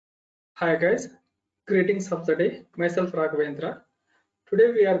Hi guys, greetings of the day. Myself Raghavendra.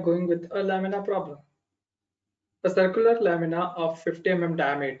 Today we are going with a lamina problem. A circular lamina of 50 mm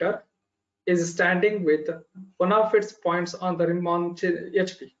diameter is standing with one of its points on the rim on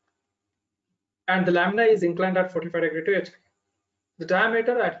HP, and the lamina is inclined at 45 degree to HP. The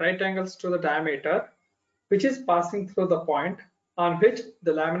diameter at right angles to the diameter, which is passing through the point on which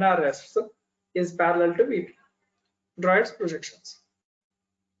the lamina rests, is parallel to VP. Draw its projections.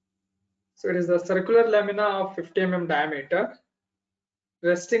 So it is the circular lamina of 50 mm diameter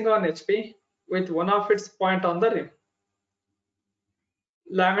resting on HP with one of its point on the rim.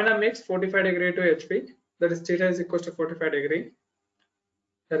 Lamina makes 45 degree to HP, that is theta is equal to 45 degree,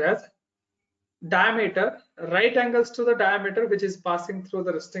 whereas diameter right angles to the diameter which is passing through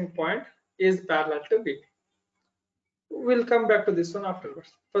the resting point is parallel to BP. We'll come back to this one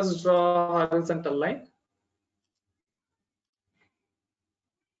afterwards. First draw horizontal line.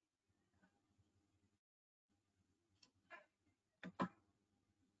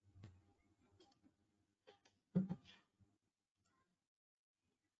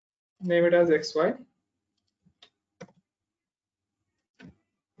 Name it as XY.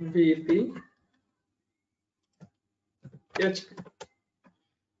 VP HP.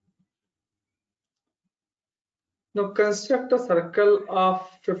 Now construct a circle of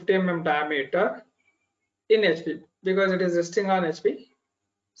 50 mm diameter in HP because it is resting on HP.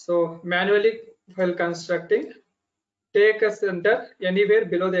 So manually while constructing, take a center anywhere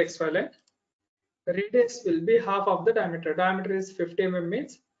below the XY line. The radius will be half of the diameter. Diameter is 50 mm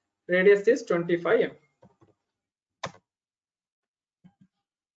means radius is 25 mm.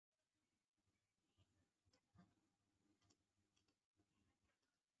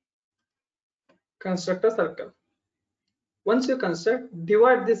 Construct a circle. Once you construct,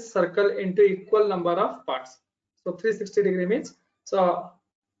 divide this circle into equal number of parts. So 360 degree means, so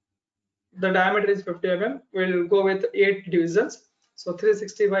the diameter is 50 mm, we'll go with 8 divisions. So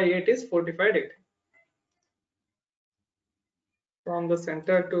 360 by 8 is 45 degree. From the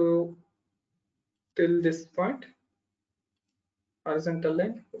center to till this point, horizontal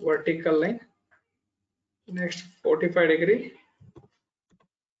line, vertical line, next 45 degree,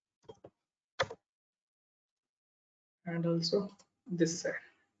 and also this side.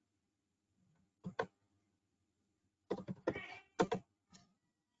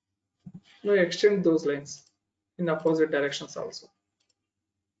 Now extend those lines in opposite directions also.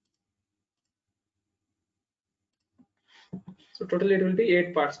 So totally it will be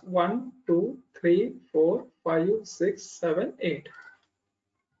 8 parts. 1, 2, 3, 4, 5, 6, 7, 8.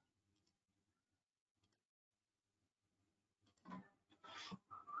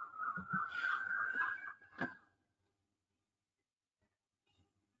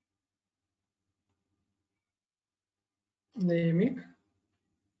 Naming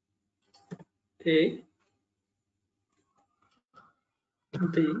A,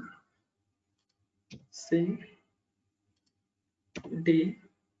 B, C, D,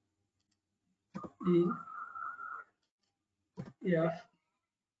 E, F,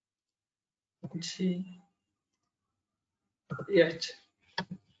 G, H.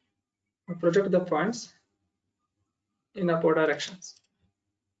 Project the points in upward directions.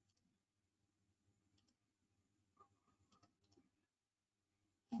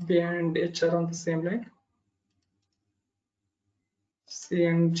 B and H are on the same line. C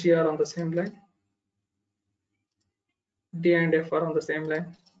and G are on the same line. D and F are on the same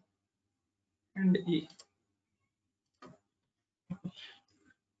line. And E.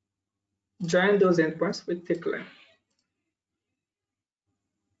 Join those endpoints with thick line.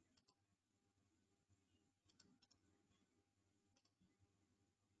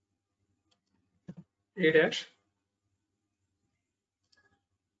 A dash,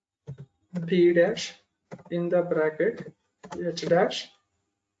 B dash in the bracket, H dash,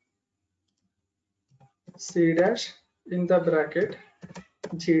 C dash in the bracket,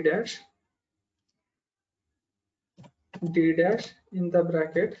 G dash, D dash in the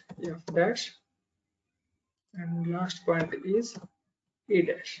bracket, F dash, and last point is E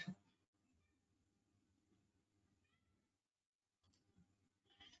dash.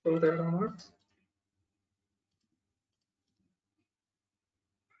 So the arrow marks.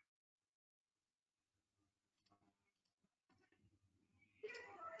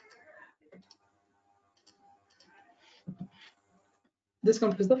 This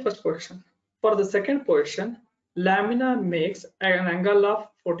completes the first position. For the second position, lamina makes an angle of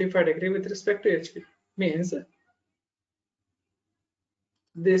 45 degree with respect to HP. Means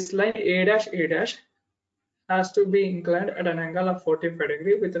this line A dash has to be inclined at an angle of 45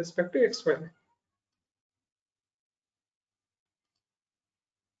 degree with respect to XY line.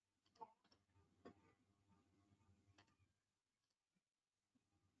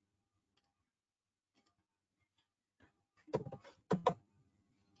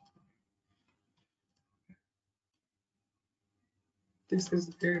 This is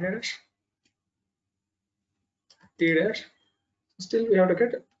A dash, D dash. Still we have to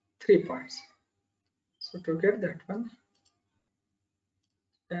get 3 points. So to get that one,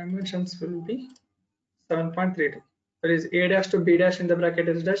 dimensions will be 7.32. That is A dash to B dash in the bracket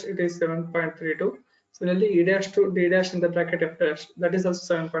S dash, it is 7.32. Similarly, E dash to D dash in the bracket F dash, that is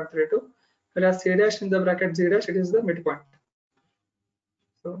also 7.32. Whereas C dash in the bracket Z dash, it is the midpoint.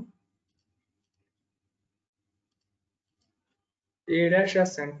 So A dash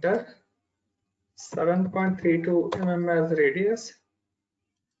as center, 7.32 mm as radius,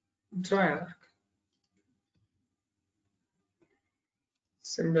 draw an arc.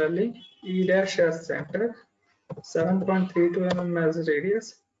 Similarly, E dash as center, 7.32 mm as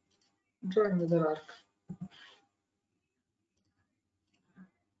radius, draw another arc.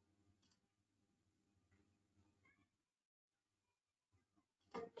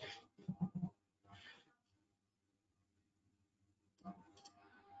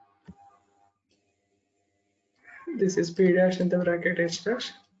 This is B dash in the bracket H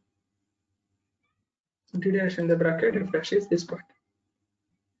dash, D dash in the bracket F dash is this point.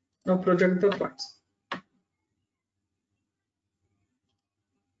 Now project the points.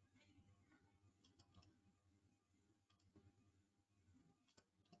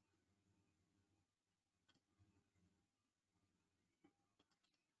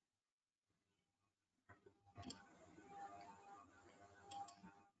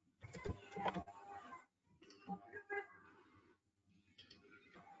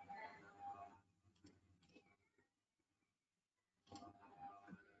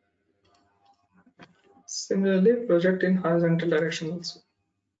 Similarly, project in horizontal direction also.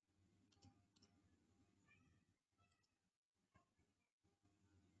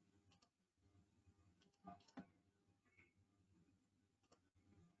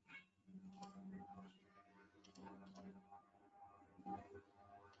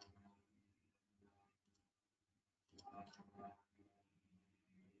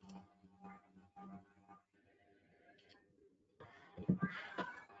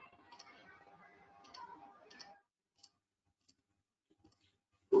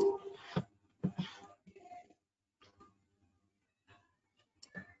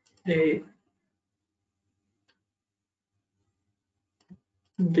 A,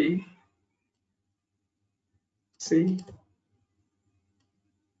 B, C,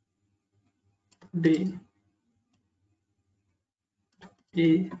 D,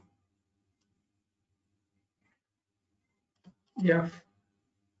 E, F,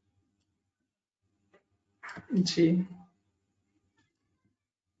 G,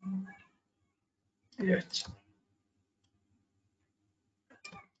 H.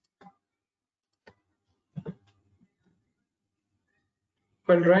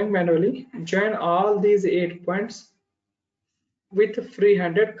 While drawing manually, join all these 8 points with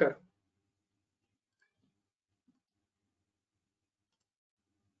free-handed curve.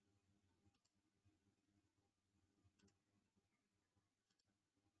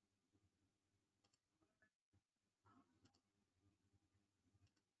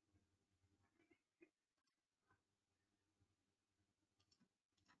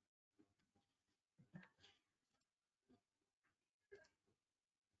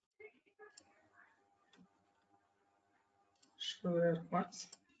 Show their points.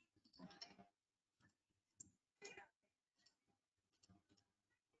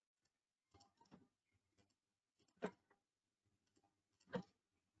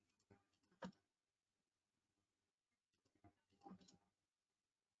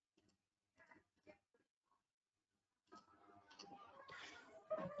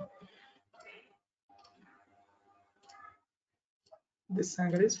 This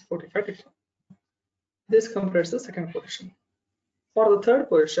angle is 45 degrees. This completes the second position. For the third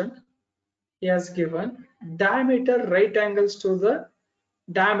position, he has given diameter right angles to the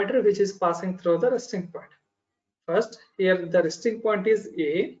diameter which is passing through the resting point. First, here the resting point is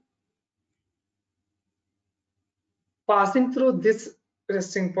A. Passing through this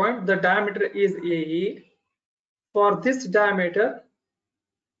resting point, the diameter is AE. For this diameter,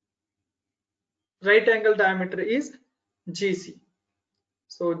 right angle diameter is GC.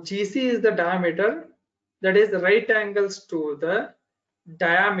 So GC is the diameter that is right angles to the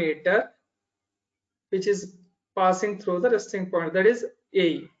diameter which is passing through the resting point, that is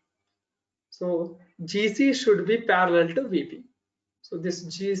AE. So GC should be parallel to VP. So this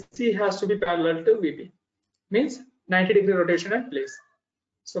GC has to be parallel to VP, means 90-degree rotation and place.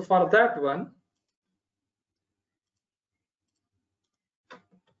 So for that one,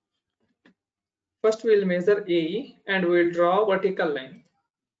 first we will measure AE and we will draw a vertical line.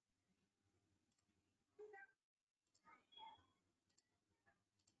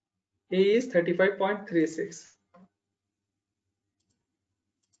 A is 35.36.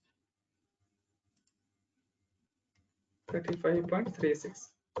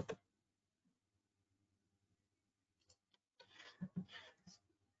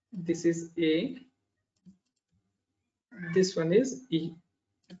 This is A. This one is E.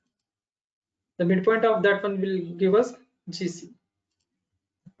 The midpoint of that one will give us GC.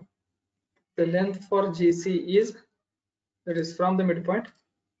 The length for GC is, that is from the midpoint,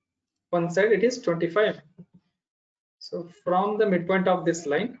 one side it is 25. So from the midpoint of this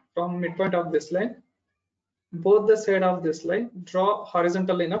line, both the side of this line draw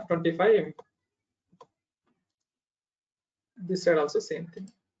horizontal line of 25 mm. This side also same thing,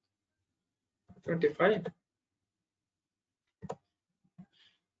 25.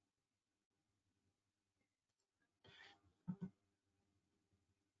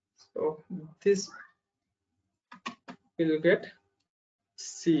 So this will get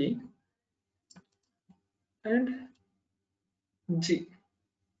C and G.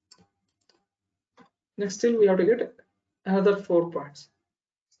 Next still we have to get another 4 points.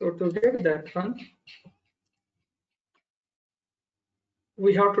 So to get that one,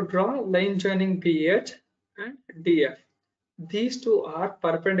 we have to draw line joining BH and DF. These two are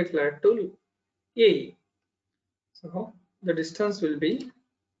perpendicular to A. So the distance will be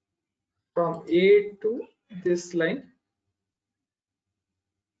from A to this line.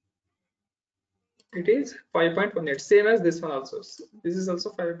 It is 5.18, same as this one also. This is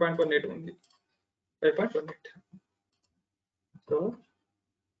also 5.18 only, 5.18. So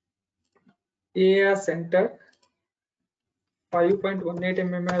A as center, 5.18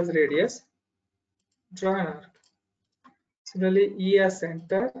 mm as radius, draw an arc. Similarly, E as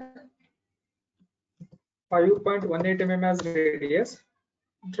center, 5.18 mm as radius,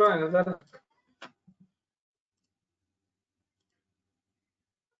 draw another arc.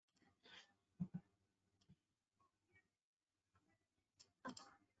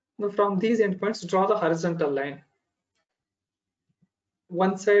 Now from these endpoints, draw the horizontal line.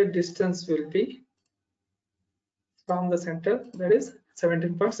 One side distance will be from the center, that is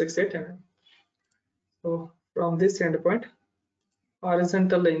 17.68 mm. So from this endpoint,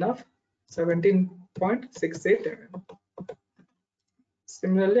 horizontal line of 17.68 mm.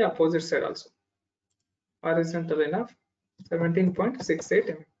 Similarly, opposite side also, horizontal line of 17.68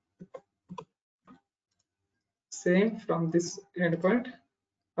 mm. Same from this endpoint,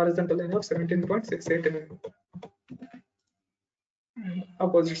 horizontal line of 17.68 mm.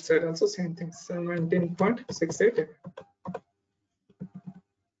 Opposite side also same thing, 17.68 mm.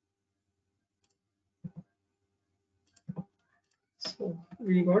 So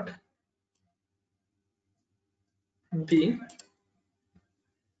we got B,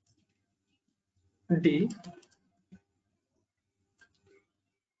 D,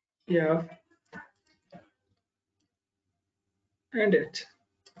 F, and H.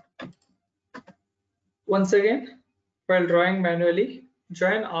 Once again, while drawing manually,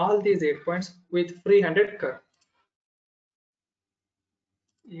 join all these 8 points with free-handed curve.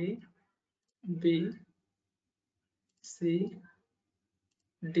 A, B, C,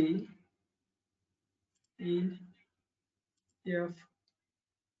 D, E, F,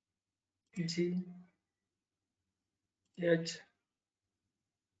 G, H,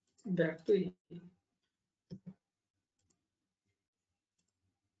 back to E.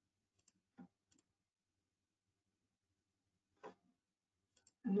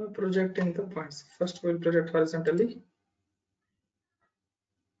 Now projecting the points. First we'll project horizontally.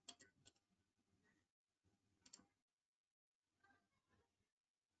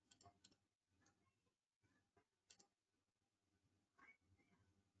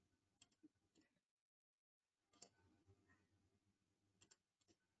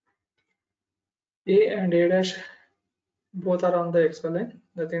 A and A dash both are on the XY line,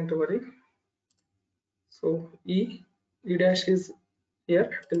 nothing to worry. So E dash is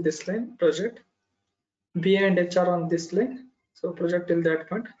here till this line, project. B and H are on this line, so project till that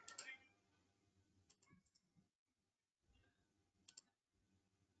point.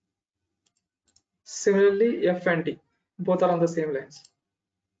 Similarly, F and D both are on the same lines.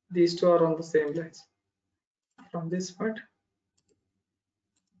 These two are on the same lines. From this point,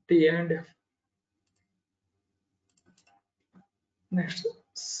 D and F. Next,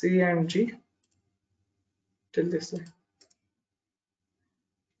 C and G till this line.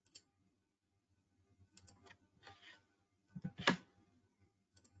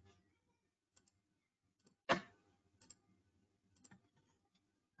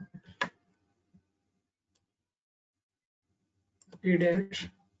 E dash,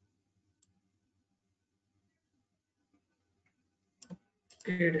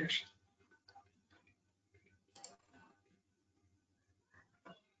 A dash.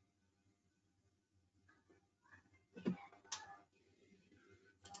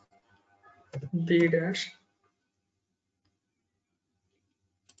 B dash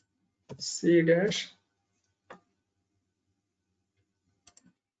C dash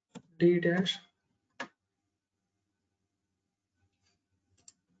D dash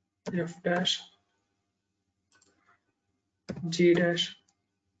F dash G dash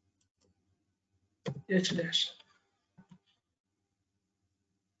H dash.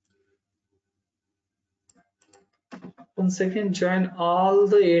 Once again, join all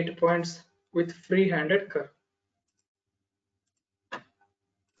the 8 points with free-handed curve.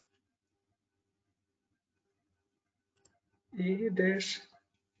 E dash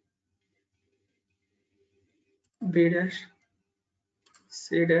B dash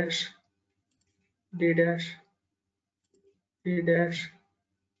C dash D dash E dash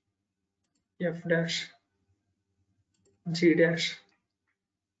F dash G dash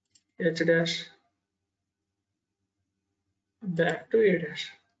H dash back to A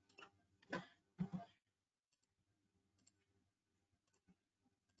dash.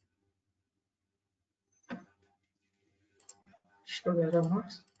 Show the arrow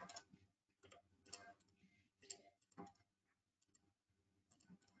marks.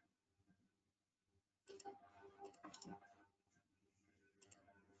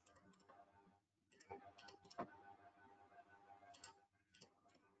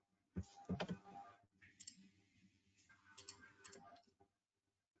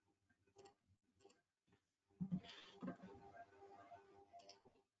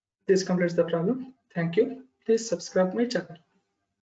 This completes the problem. Thank you. Please subscribe my channel.